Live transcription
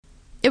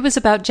It was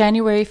about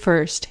January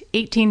 1st,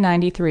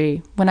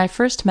 1893, when I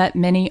first met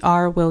Minnie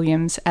R.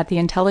 Williams at the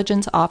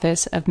intelligence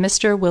office of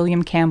Mr.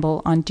 William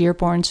Campbell on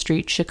Dearborn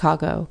Street,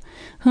 Chicago,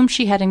 whom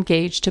she had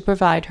engaged to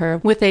provide her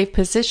with a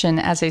position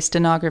as a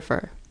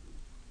stenographer.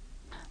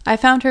 I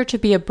found her to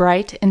be a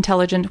bright,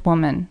 intelligent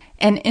woman,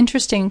 an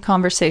interesting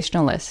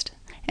conversationalist,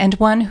 and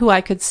one who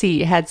I could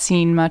see had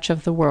seen much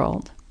of the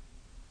world.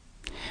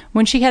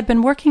 When she had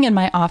been working in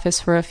my office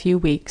for a few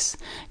weeks,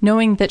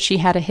 knowing that she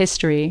had a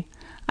history,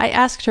 I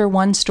asked her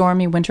one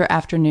stormy winter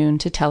afternoon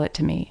to tell it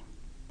to me.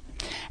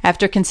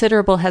 After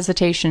considerable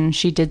hesitation,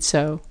 she did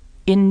so,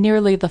 in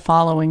nearly the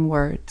following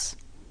words.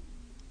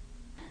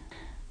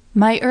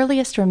 My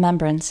earliest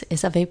remembrance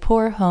is of a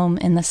poor home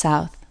in the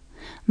South.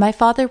 My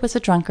father was a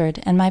drunkard,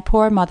 and my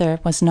poor mother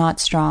was not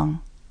strong.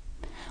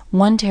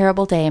 One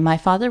terrible day my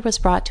father was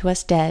brought to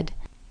us dead,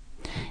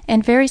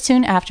 and very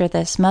soon after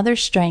this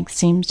mother's strength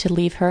seemed to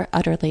leave her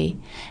utterly,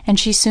 and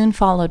she soon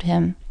followed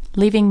him,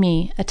 leaving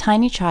me, a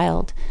tiny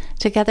child,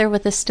 together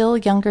with a still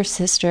younger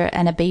sister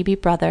and a baby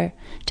brother,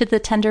 to the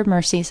tender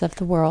mercies of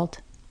the world.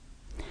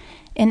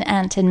 An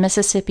aunt in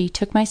Mississippi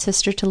took my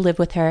sister to live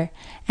with her,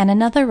 and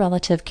another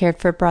relative cared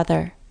for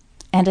brother,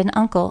 and an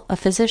uncle, a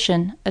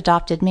physician,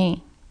 adopted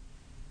me.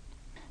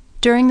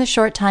 During the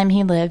short time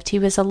he lived, he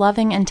was a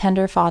loving and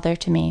tender father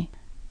to me,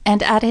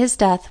 and at his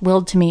death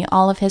willed to me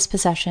all of his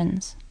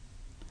possessions.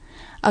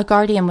 A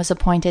guardian was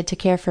appointed to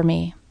care for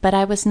me, but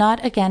I was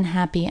not again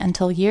happy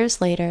until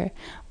years later,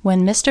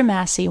 when Mr.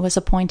 Massey was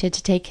appointed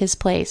to take his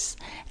place,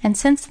 and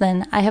since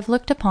then I have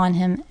looked upon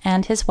him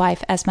and his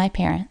wife as my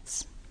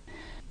parents.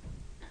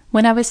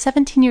 When I was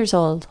 17 years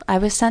old, I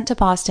was sent to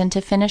Boston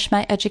to finish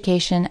my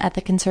education at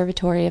the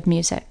Conservatory of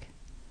Music.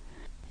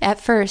 At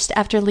first,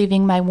 after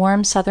leaving my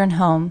warm Southern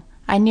home,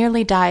 I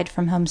nearly died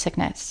from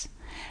homesickness,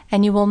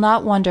 and you will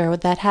not wonder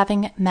that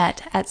having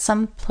met at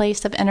some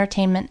place of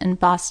entertainment in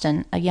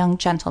Boston a young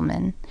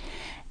gentleman,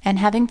 and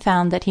having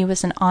found that he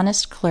was an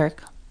honest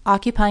clerk,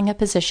 occupying a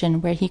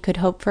position where he could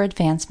hope for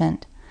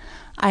advancement,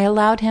 I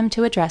allowed him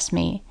to address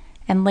me,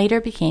 and later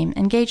became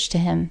engaged to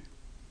him.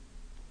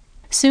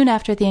 Soon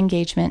after the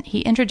engagement,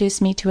 he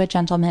introduced me to a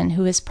gentleman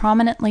who is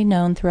prominently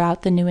known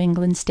throughout the New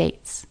England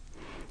states.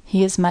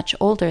 He is much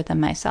older than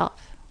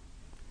myself.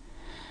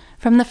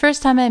 From the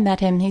first time I met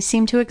him, he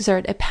seemed to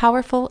exert a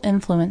powerful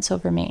influence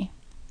over me.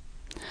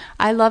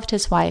 I loved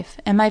his wife,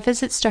 and my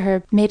visits to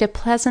her made a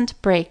pleasant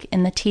break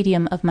in the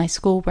tedium of my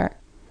schoolwork.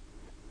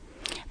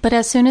 But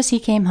as soon as he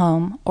came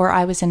home, or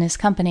I was in his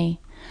company,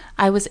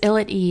 I was ill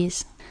at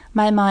ease,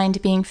 my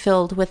mind being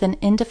filled with an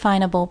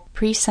indefinable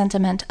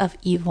presentiment of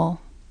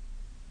evil.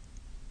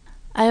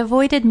 I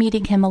avoided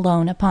meeting him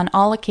alone upon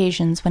all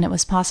occasions when it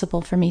was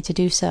possible for me to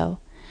do so,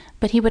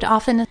 but he would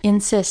often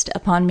insist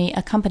upon me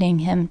accompanying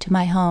him to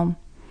my home,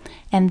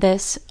 and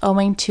this,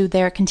 owing to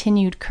their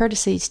continued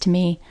courtesies to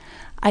me,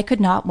 I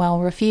could not well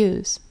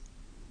refuse.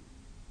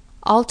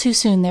 All too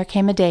soon there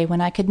came a day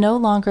when I could no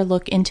longer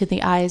look into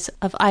the eyes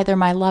of either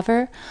my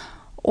lover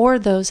or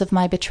those of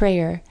my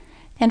betrayer,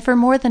 and for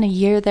more than a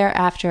year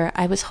thereafter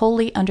I was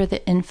wholly under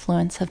the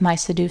influence of my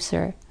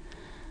seducer.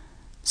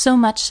 So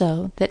much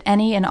so that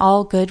any and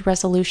all good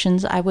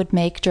resolutions I would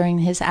make during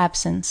his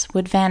absence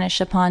would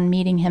vanish upon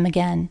meeting him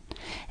again,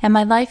 and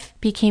my life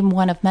became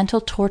one of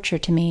mental torture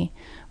to me,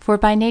 for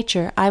by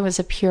nature I was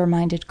a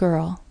pure-minded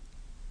girl.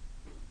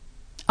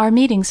 Our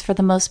meetings for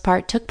the most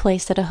part took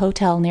place at a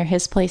hotel near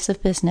his place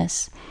of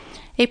business,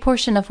 a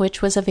portion of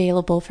which was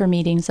available for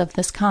meetings of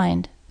this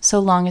kind, so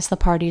long as the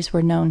parties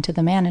were known to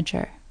the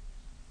manager.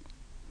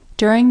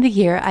 During the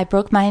year I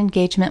broke my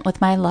engagement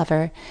with my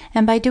lover,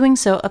 and by doing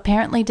so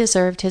apparently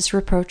deserved his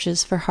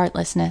reproaches for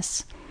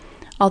heartlessness,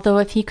 although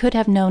if he could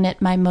have known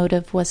it my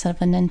motive was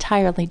of an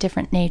entirely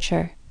different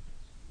nature.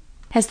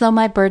 As though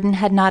my burden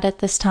had not at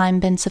this time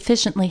been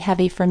sufficiently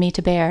heavy for me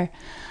to bear,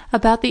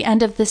 about the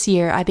end of this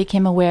year I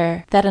became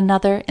aware that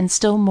another and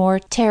still more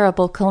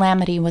terrible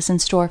calamity was in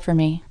store for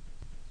me.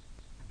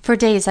 For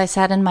days I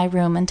sat in my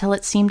room until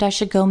it seemed I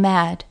should go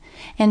mad,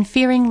 and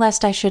fearing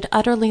lest I should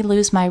utterly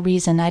lose my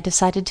reason, I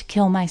decided to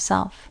kill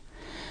myself.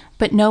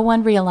 But no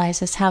one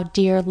realizes how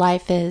dear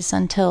life is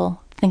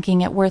until, thinking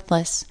it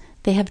worthless,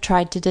 they have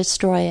tried to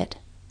destroy it.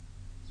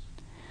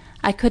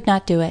 I could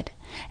not do it,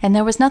 and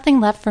there was nothing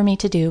left for me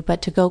to do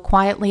but to go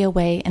quietly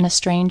away in a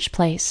strange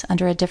place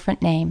under a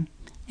different name,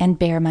 and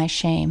bear my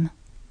shame.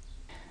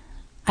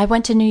 I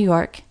went to New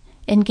York,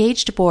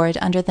 engaged board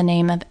under the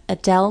name of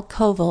Adele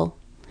Covell,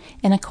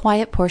 in a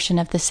quiet portion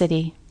of the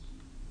city.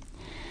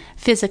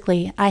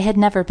 Physically, I had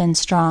never been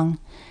strong,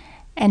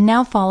 and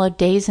now followed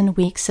days and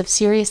weeks of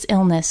serious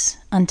illness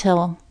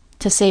until,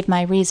 to save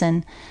my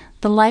reason,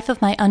 the life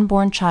of my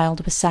unborn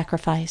child was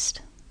sacrificed.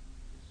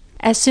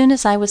 As soon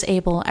as I was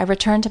able, I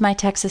returned to my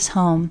Texas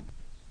home,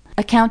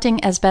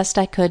 accounting as best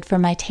I could for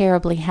my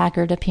terribly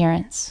haggard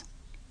appearance.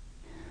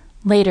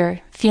 Later,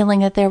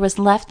 feeling that there was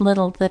left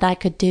little that I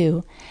could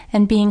do,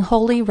 and being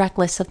wholly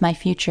reckless of my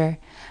future,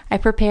 I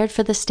prepared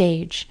for the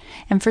stage,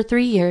 and for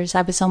 3 years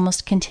I was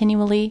almost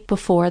continually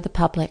before the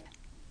public.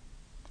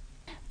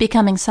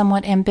 Becoming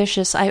somewhat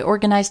ambitious, I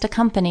organized a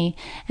company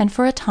and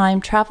for a time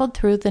traveled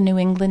through the New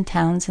England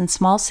towns and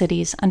small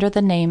cities under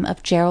the name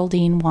of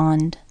Geraldine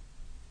Wand.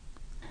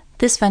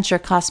 This venture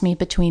cost me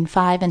between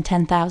 $5,000 and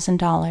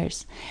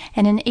 $10,000,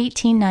 and in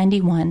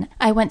 1891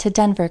 I went to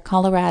Denver,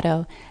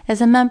 Colorado,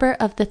 as a member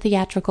of the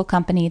theatrical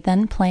company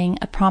then playing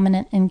a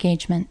prominent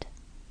engagement.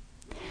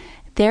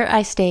 There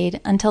I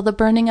stayed until the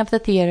burning of the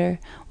theater,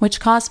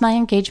 which caused my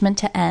engagement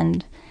to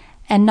end,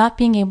 and not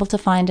being able to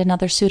find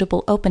another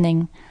suitable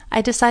opening,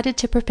 I decided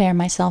to prepare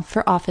myself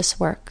for office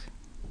work.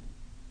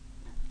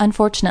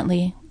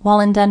 Unfortunately,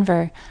 while in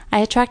Denver, I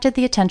attracted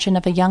the attention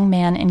of a young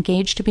man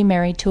engaged to be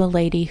married to a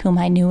lady whom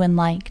I knew and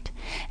liked,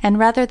 and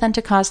rather than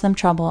to cause them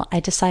trouble, I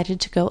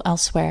decided to go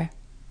elsewhere.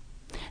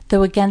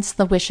 Though against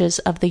the wishes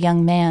of the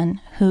young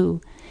man,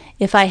 who,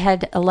 if I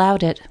had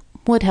allowed it,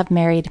 would have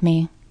married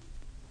me.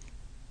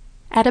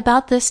 At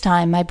about this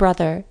time, my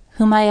brother,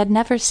 whom I had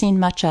never seen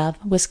much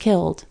of, was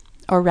killed,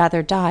 or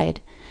rather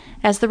died,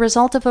 as the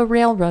result of a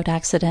railroad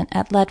accident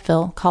at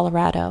Leadville,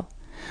 Colorado,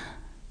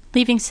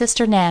 leaving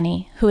Sister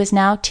Nanny, who is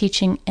now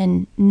teaching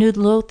in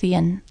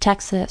Midlothian,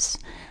 Texas,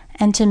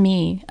 and to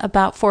me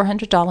about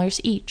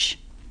 $400 each,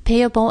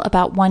 payable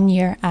about 1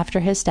 year after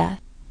his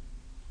death.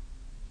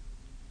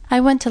 I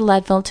went to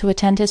Leadville to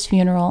attend his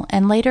funeral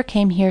and later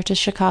came here to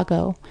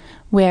Chicago,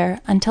 where,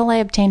 until I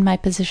obtained my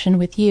position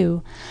with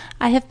you,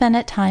 I have been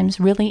at times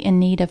really in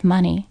need of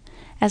money,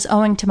 as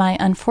owing to my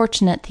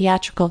unfortunate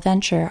theatrical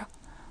venture,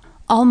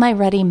 all my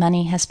ready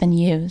money has been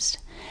used,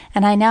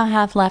 and I now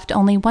have left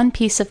only one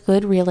piece of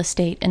good real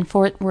estate in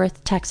Fort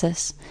Worth,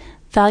 Texas,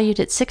 valued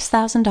at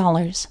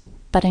 $6,000,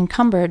 but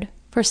encumbered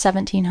for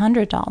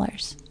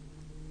 $1,700.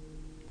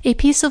 A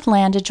piece of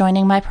land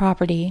adjoining my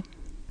property,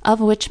 of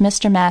which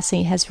Mr.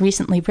 Massey has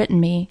recently written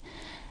me,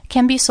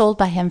 can be sold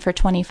by him for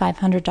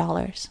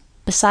 $2,500,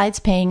 besides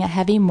paying a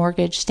heavy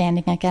mortgage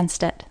standing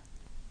against it.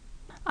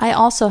 I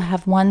also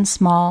have one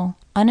small,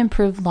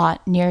 unimproved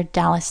lot near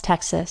Dallas,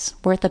 Texas,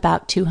 worth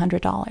about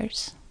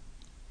 $200.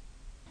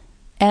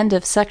 End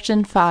of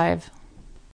section 5.